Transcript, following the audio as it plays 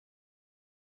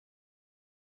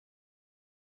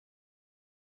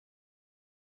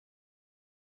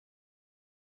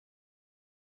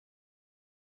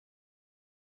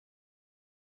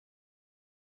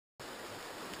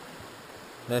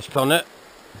There's Connor.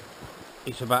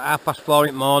 It's about 4:30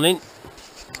 in the morning.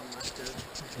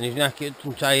 And he's knackered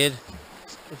and tired.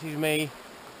 This is me.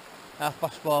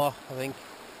 4:30, I think.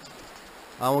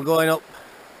 And we're going up.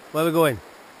 Where are we going?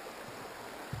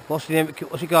 What's the name?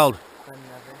 What's it called? Ben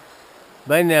Nevis.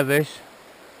 Ben Nevis.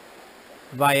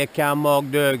 Via Carn Mor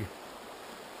Dearg.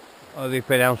 How do you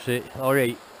pronounce it?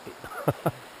 Alright.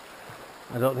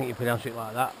 I don't think you pronounce it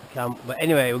like that. But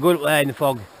anyway, we're going up there in the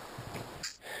fog.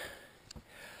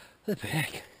 Flipping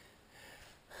heck.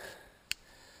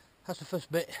 That's the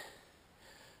first bit.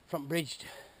 Front bridge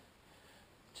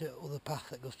to the other path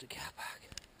that goes to car park.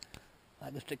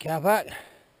 That goes to car park.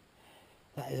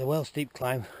 That is a well steep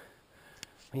climb.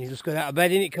 And you just got out of bed,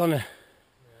 innit, Connor?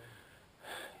 Yeah.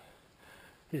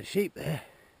 There's a sheep there.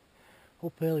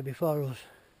 Up early before us.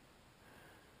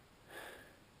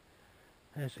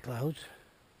 There's the clouds.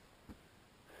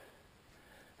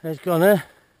 There's Connor.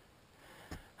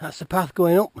 That's the path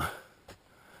going up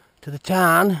to the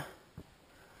tarn.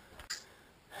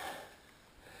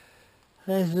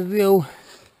 There's the view.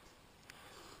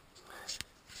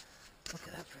 Look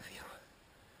at that for a view.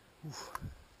 Oof.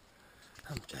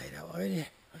 I'm tired out already.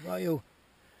 What about you?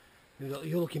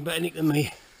 You're looking better Nick than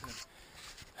me.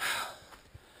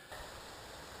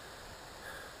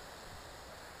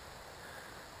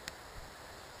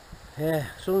 Yeah,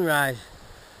 sunrise.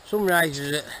 Sunrise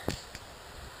is at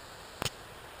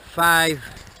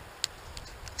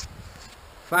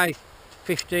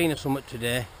 5:15 or something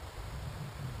today.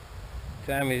 What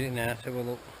time is it now? Let's have a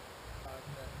look.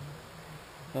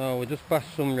 Oh, we're just past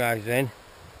sunrise then.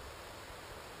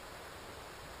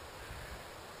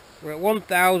 We're at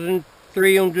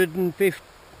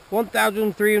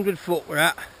 1,300 foot we're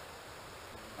at.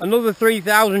 Another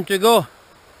 3,000 to go.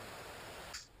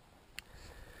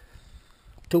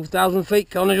 2,000 feet,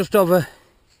 Connor, just over.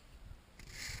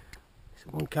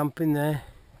 Someone camping there.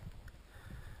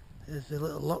 There's a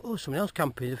little lot. Oh, someone else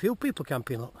camping. There's a few people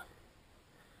camping, look.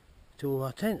 2 of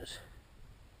our tents.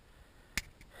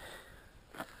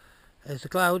 There's the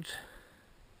clouds.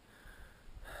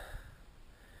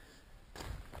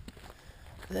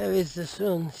 There is the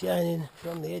sun shining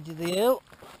from the edge of the hill.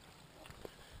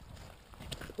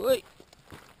 Wait.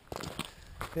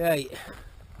 Right.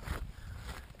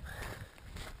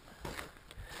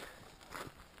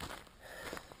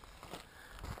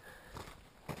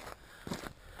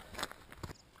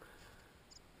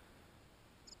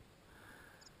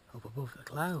 Up above the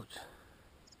clouds.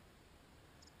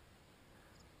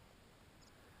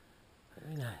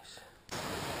 Very nice.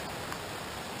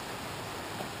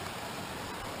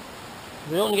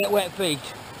 We don't get wet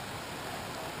feet.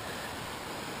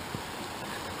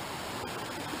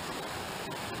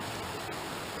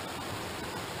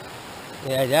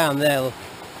 Yeah, down there, look.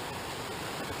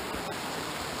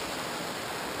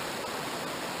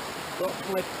 Got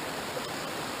flip.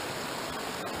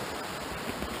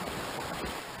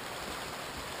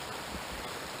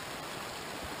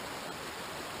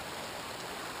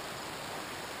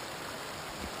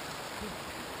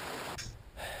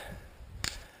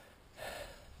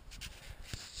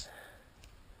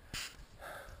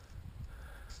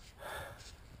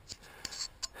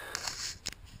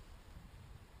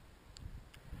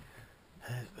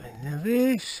 There's Ben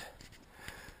Nevis.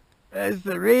 There's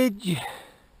the ridge.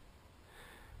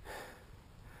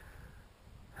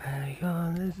 There we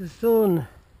go, there's the sun.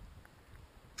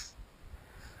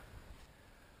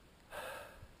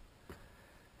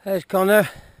 There's Connor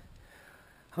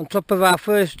on top of our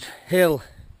first hill.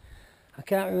 I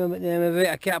can't remember the name of it,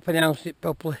 I can't pronounce it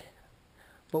properly,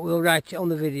 but we'll write it on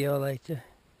the video later.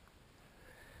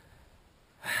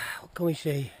 What can we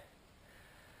see?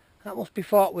 That must be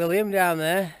Fort William down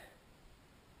there.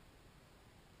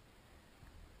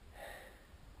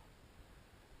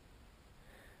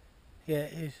 Yeah,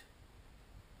 it is.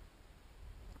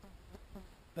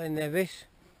 Ben Nevis.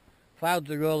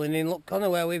 Clouds are rolling in. Look, Connor,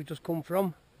 where we've just come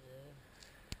from. Yeah.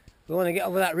 We want to get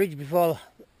over that ridge before.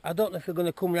 I don't know if we're going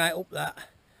to come right up that.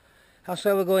 That's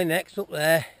where we're going next, up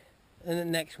there. And the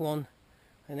next one.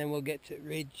 And then we'll get to the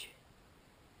ridge.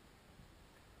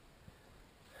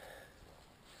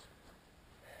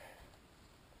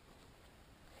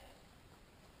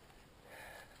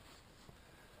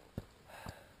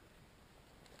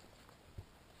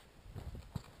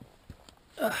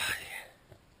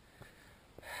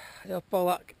 I hope all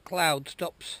that cloud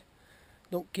stops,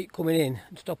 don't keep coming in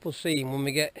and stop us seeing when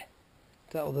we get to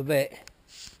that other bit.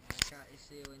 Can't you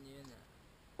see when you're in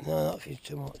there? No, that feels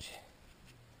too much.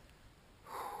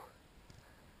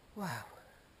 Wow.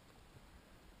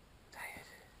 Tired.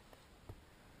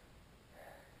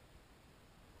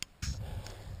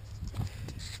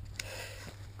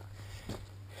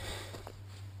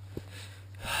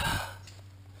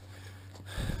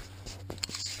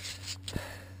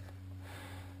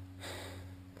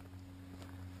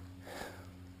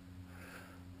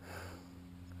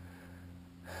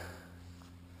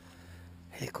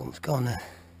 Here comes Connor.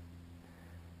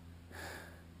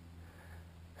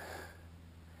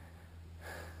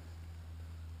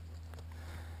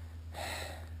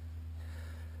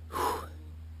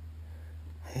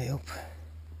 Hey up.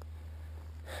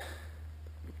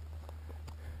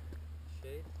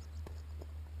 Shade.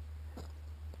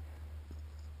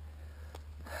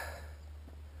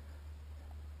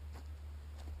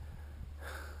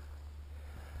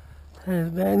 There's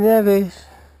Ben Nevis.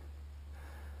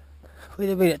 We'd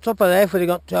have been at top of there if we'd have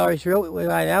got Tourist Route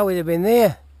right now, we'd have been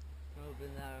there. I've been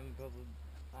there and probably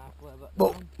halfway back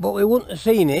But down. we wouldn't have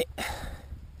seen it.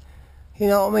 You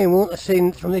know what I mean? We wouldn't have seen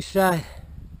it from this side.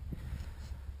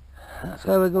 That's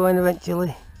where we're going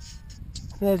eventually.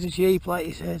 There's the sheep, like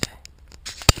you said.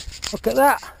 Look at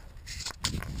that.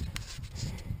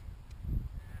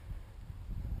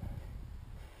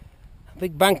 A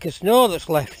big bank of snow that's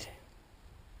left.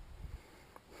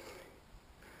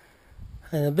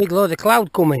 And a big load of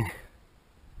cloud coming.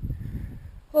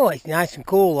 Oh, it's nice and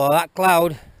cool though, that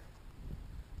cloud.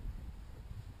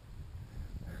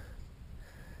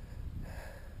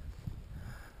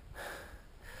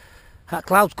 That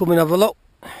cloud's coming over, look.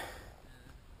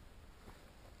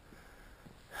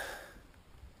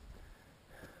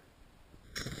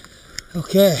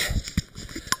 Okay,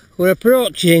 we're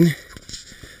approaching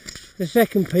the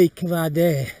second peak of our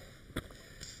day.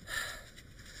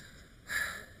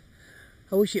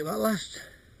 I wish it would last,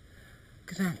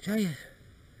 because I'm tired.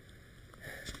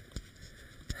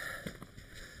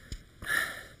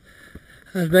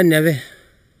 There's Ben Nevis.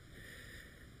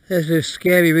 There's the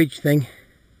scary ridge thing.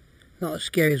 Not as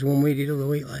scary as one we did other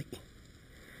week like.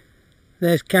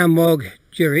 There's Carn Mor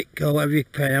Dearg, or whatever you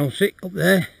pronounce it, up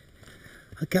there.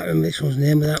 I can't remember this one's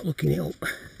name without looking it up.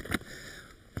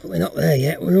 But we're not there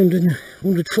yet, we're 100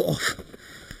 foot off.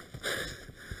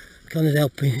 Connor's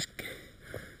helping, he's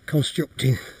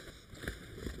constructing.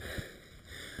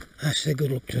 I say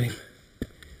good luck to him.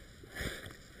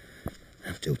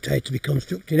 I'm too tired to be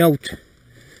constructing out.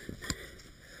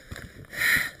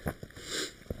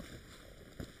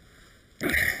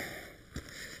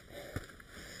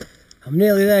 I'm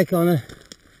nearly there, Connor.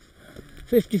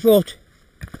 50 foot.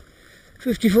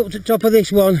 50 foot to the top of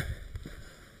this one.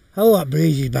 Oh, that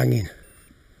breeze is banging.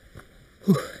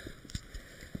 Whew.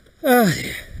 Oh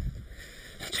dear.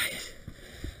 I'm tired.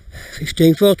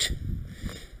 15 foot.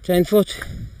 10 foot.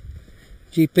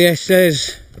 GPS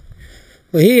says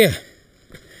we're here.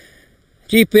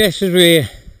 GPS says we're here.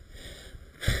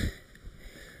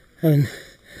 And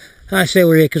I say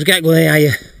we're here because we can't go any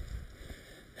higher.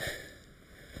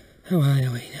 How high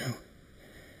are we now?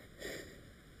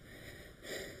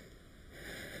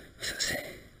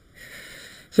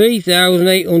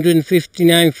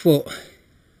 3,859 foot.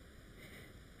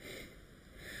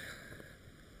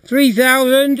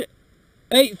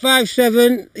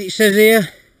 3,857 it says here.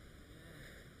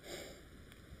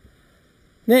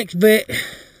 Next bit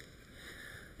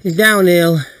is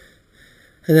downhill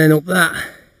and then up that.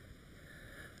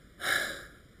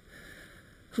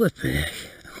 Flipping heck.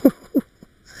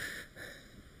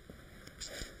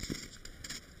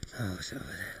 Oh, it's over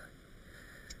there.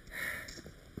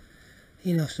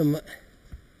 You know, I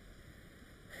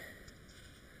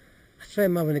say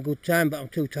I'm having a good time, but I'm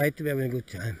too tired to be having a good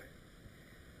time.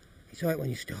 It's alright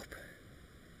when you stop.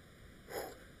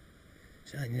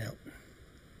 Signing out.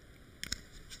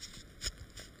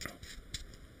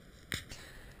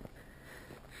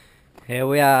 Here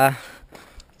we are,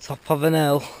 top of an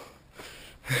hill.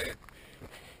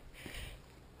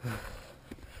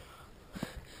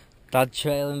 Dad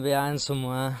trailing behind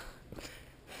somewhere.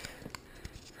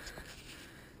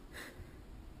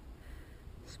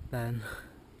 It's Ben.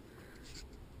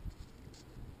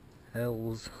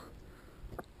 Hills.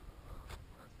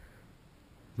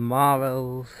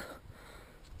 Marrows.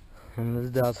 And there's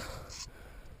Dad.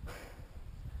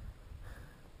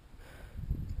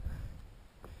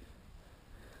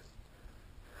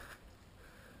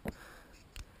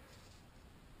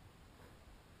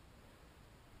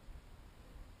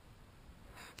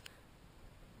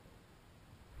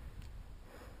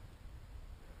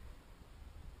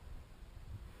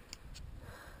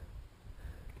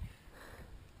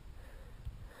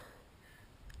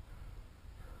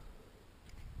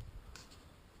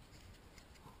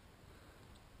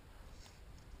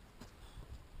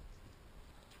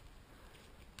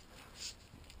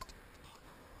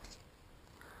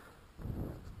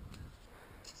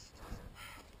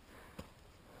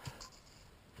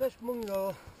 First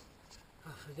Munro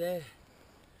off the day.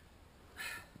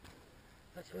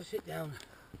 Let's go sit down.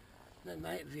 That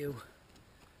night view.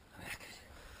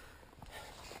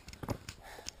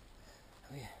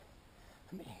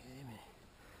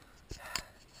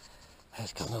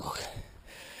 Let's go and have a look.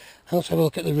 Let's have a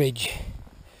look at the ridge.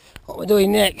 What we're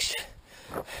doing next.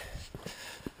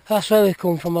 That's where we've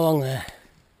come from along there.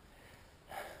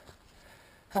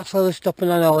 That's where we're stopping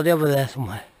on holiday over there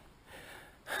somewhere.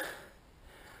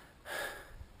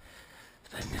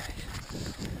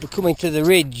 We're coming to the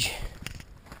ridge.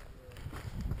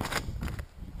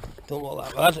 Don't look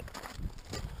that bad.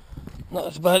 Not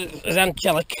as bad as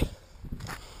Angelic.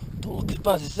 Don't look as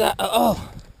bad as that at all.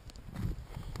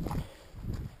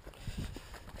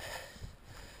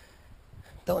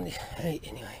 Don't need, hey,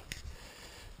 anyway.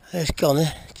 There's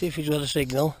Connor, see if he's got a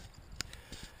signal.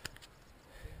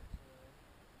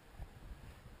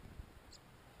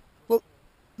 Well,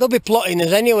 they'll be plotting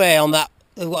us anyway on that.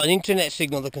 They've got an internet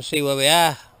signal, they can see where we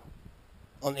are.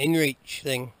 On the InReach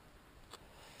thing.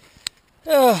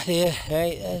 Oh dear,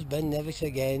 right, there's Ben Nevis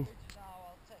again.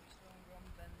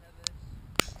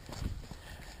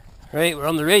 Right, we're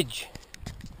on the ridge.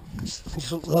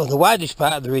 Well, the widest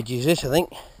part of the ridge is this, I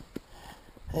think.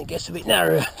 And it gets a bit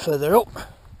narrower further up.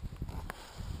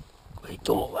 But it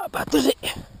don't look that bad, does it?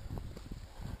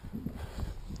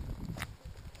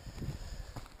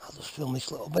 I'll just film this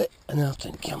little bit and then I'll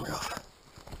turn the camera off.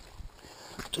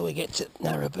 Till we get to the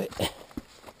narrow bit.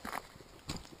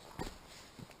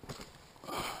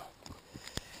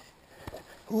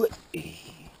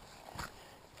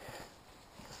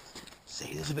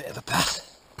 See, there's a bit of a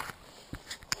path.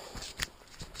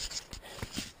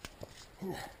 A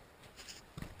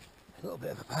little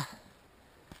bit of a path.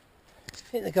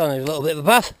 In the corner, there's a little bit of a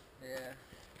path. Yeah.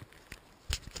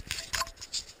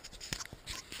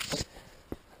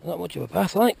 Not much of a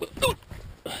path, like, but oh,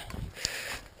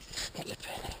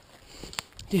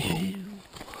 I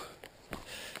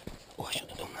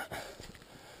shouldn't have done that.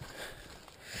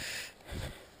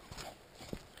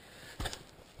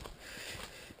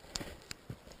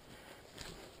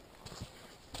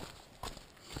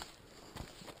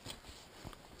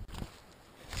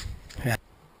 Yeah.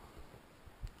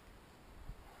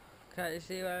 Can't you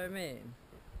see what I mean?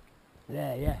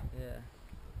 There, yeah. Yeah.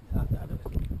 I don't know,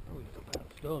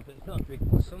 stones, but it's not big.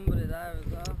 Somebody there as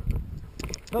well.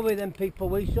 Probably them people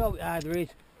we saw, there is.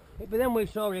 But then we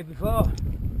saw it before.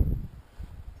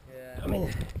 Yeah. I mean, we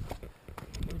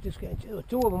were just getting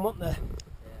two of them, weren't there?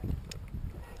 Yeah.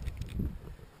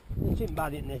 It isn't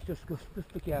bad in this, just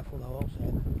be careful though, I'll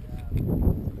say.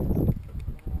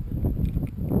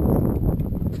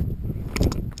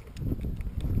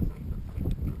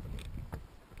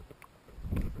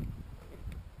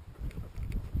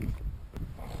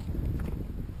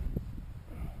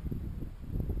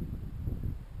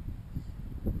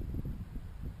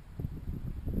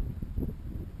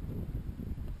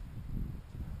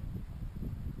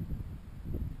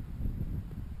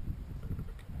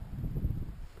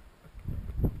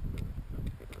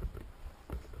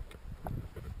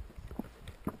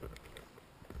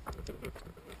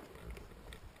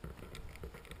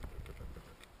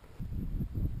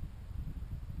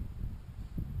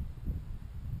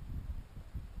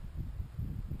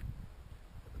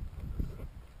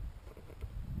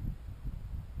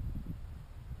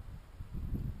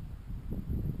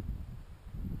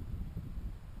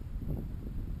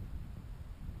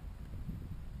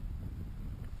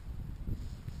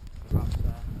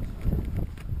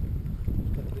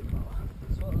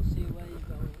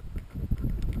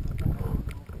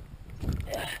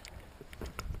 Yeah.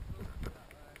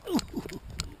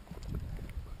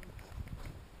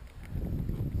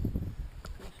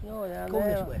 No, down there. Come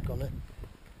this way, Connor.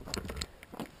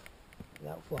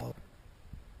 That fall.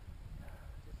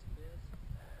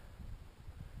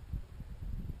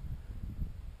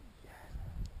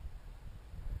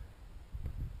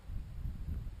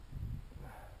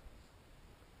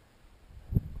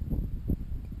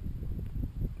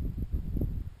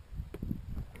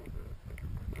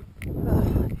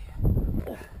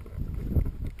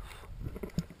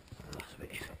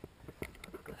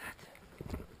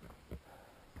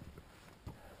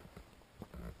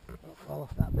 Fall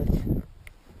off that bit. I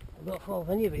don't fall off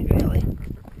any of it really.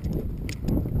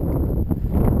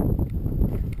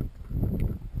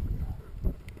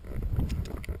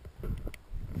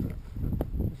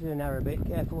 This is a narrow bit,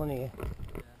 careful on here.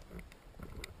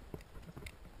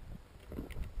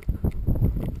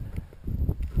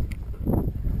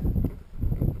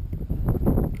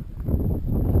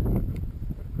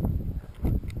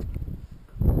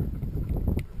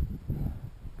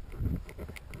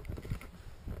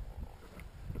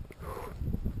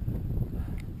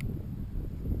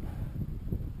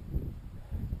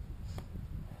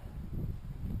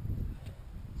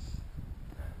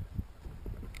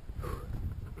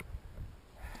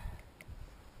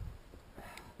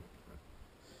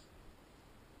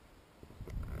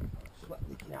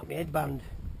 Now my headband.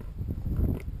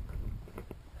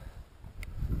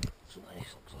 Something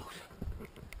this looks loose.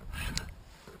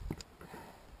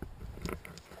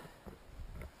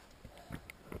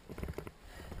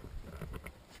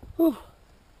 Whew.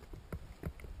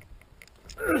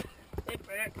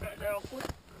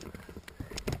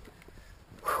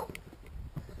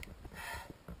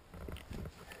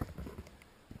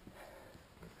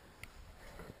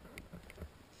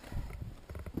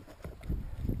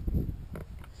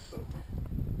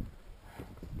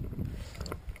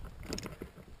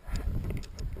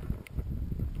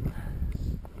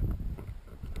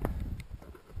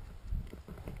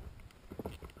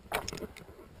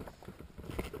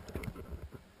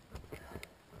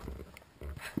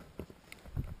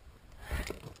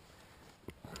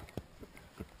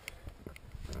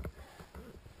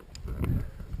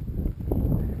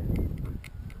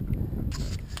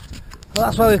 Well,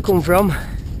 that's where we've come from.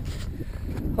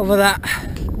 Over that.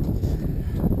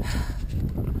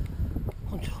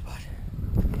 Not too bad.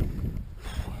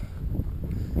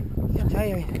 You're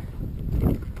tiring.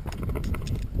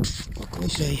 What can we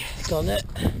see? Got it.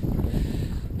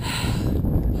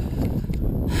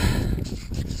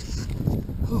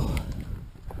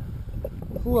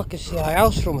 Oh, I can see our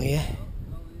house from here.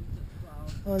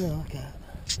 Oh no, I can't.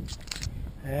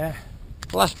 Yeah.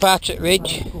 Last part at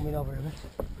Ridge. Coming over a bit.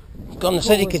 Gone and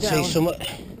said he could see something.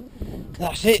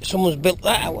 That's it, someone's built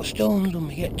that out of stone. Don't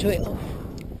we get to it, love?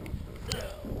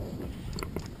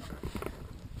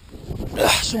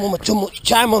 Someone with too much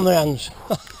time on their hands.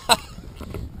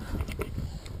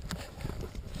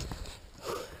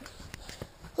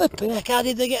 Flipping heck, how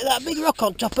did they get that big rock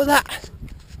on top of that?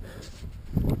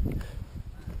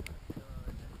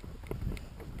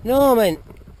 No, I mean,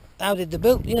 how did they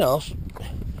build, you know?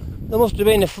 There must have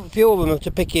been a few of them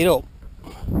to pick it up.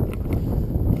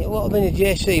 It won't have been a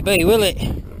JCB, will it?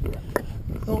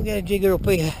 Don't get a jigger up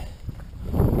here.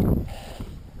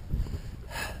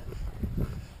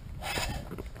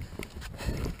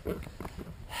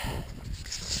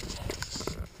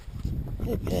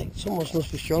 Someone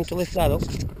must be strong to lift that up.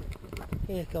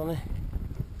 Here, Connie.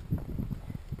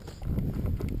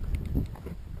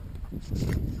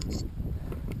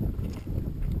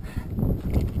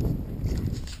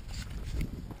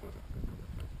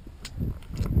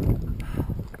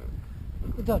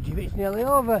 The dodgy bit's nearly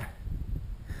over.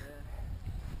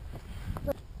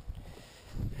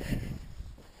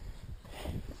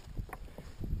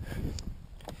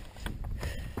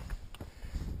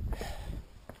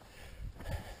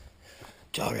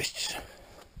 Tourists,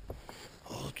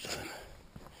 all of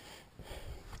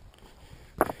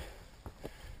them.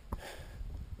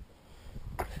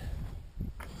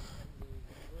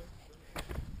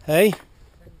 Hey?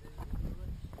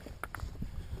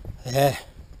 Yeah.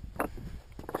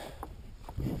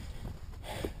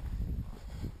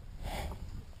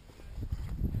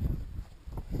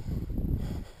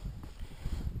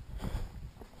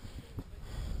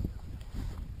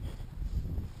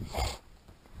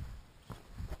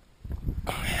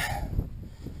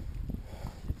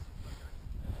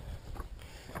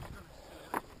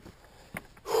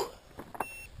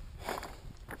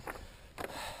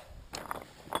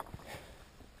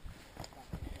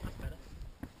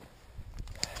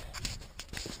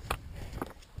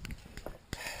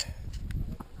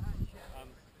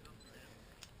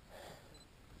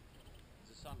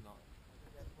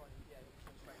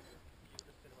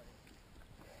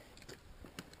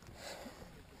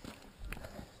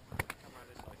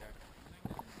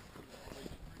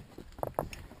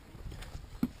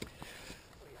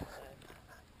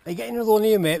 Are you getting another one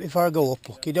here, mate, before I go up?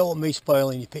 Look, you don't want me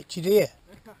spoiling your picture, do you?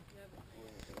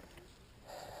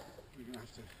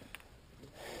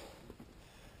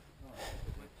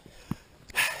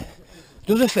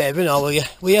 Do us a favour now, will you?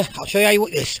 I'll show you how you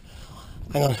work this.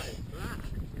 Hang on.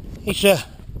 It's a...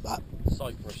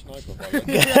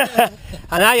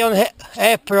 an Ion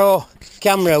Air Pro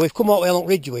camera. We've come out with a long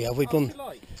ridge, we have. We've done...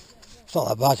 It's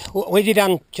not that bad. We did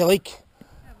Angelique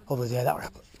over there. That was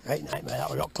a right nightmare. That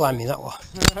was rock climbing, that was.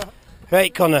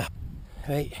 Right, Connor.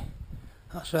 Right.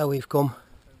 That's where we've come.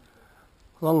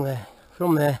 Along there.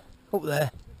 From there. Up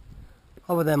there.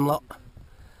 Over them lot.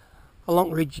 A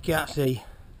long ridge you can't see.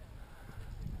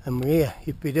 And we're here,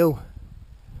 yippee do.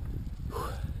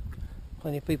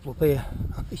 Plenty of people up here.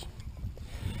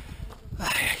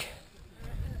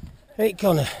 Right,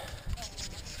 Connor.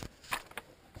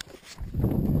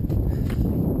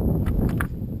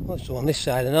 What's the one this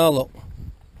side and all, look.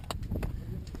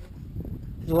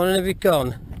 There's one in every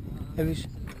corner. There's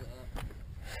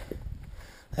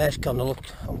Connor, look,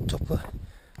 on top of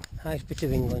highest bit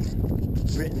of England.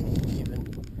 Britain,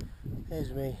 even.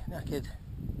 There's me, knackered.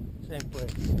 Same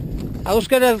place. I was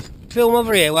going to film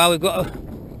over here while we've got a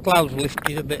clouds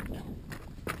lifted a bit.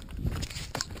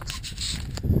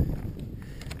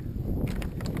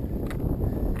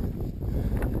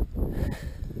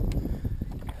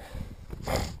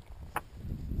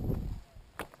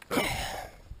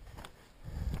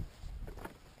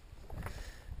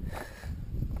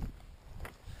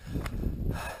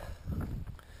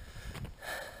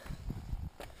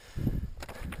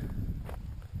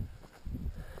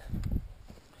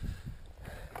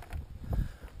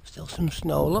 Still some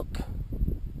snow, look.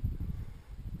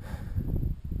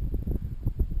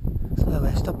 So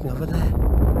we're stopping over there.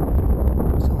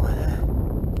 Somewhere there.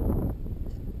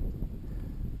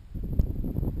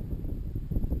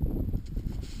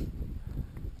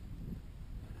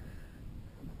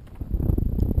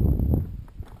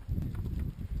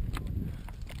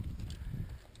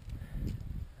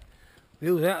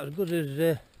 Views out as good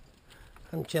as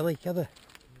Anchelic, are they?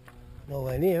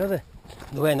 Nowhere near, are they?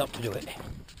 The way not to do it.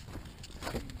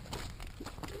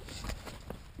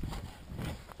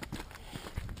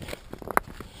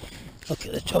 Look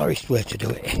at the tourist way to do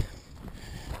it.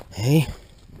 Hey?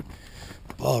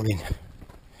 Boring.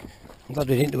 I'm glad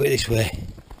we didn't do it this way.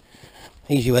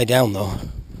 Easy way down though.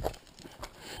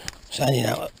 Signing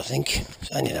out, I think.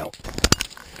 Signing out.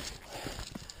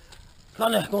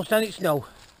 Connor, go and stand in snow.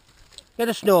 Get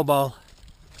a snowball.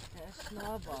 Get a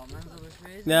snowball, man.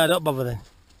 No, don't bother then.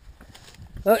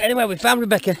 Well, anyway, we found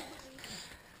Rebecca.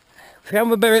 We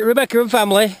found Rebecca and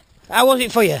family. How was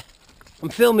it for you? I'm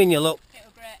filming you, look. It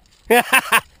was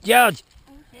great. George.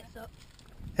 It's up.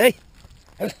 Hey.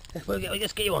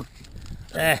 Let's get you on.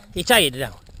 You tired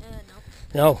now?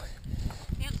 No. No.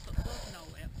 Can't stop talking all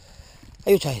the way.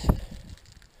 Are you tired?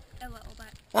 A little bit.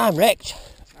 I'm wrecked.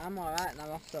 I'm alright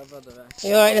now after I've had a rest. Are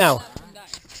you alright now?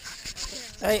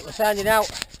 Right, we're signing out.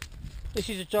 This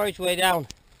is the tourist way down.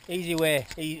 Easy way.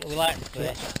 We like the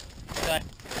place. Right.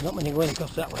 Not many going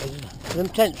across that way, is there? Are them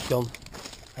tents gone?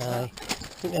 Aye. I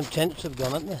think them tents have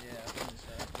gone, haven't they? Yeah, I think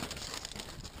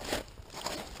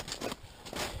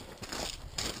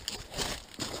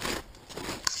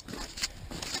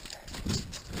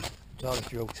so.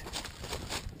 Tourist route.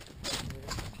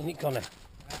 Isn't it, Connor?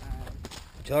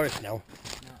 Tourist now.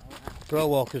 Pro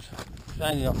walkers.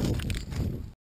 Signing off.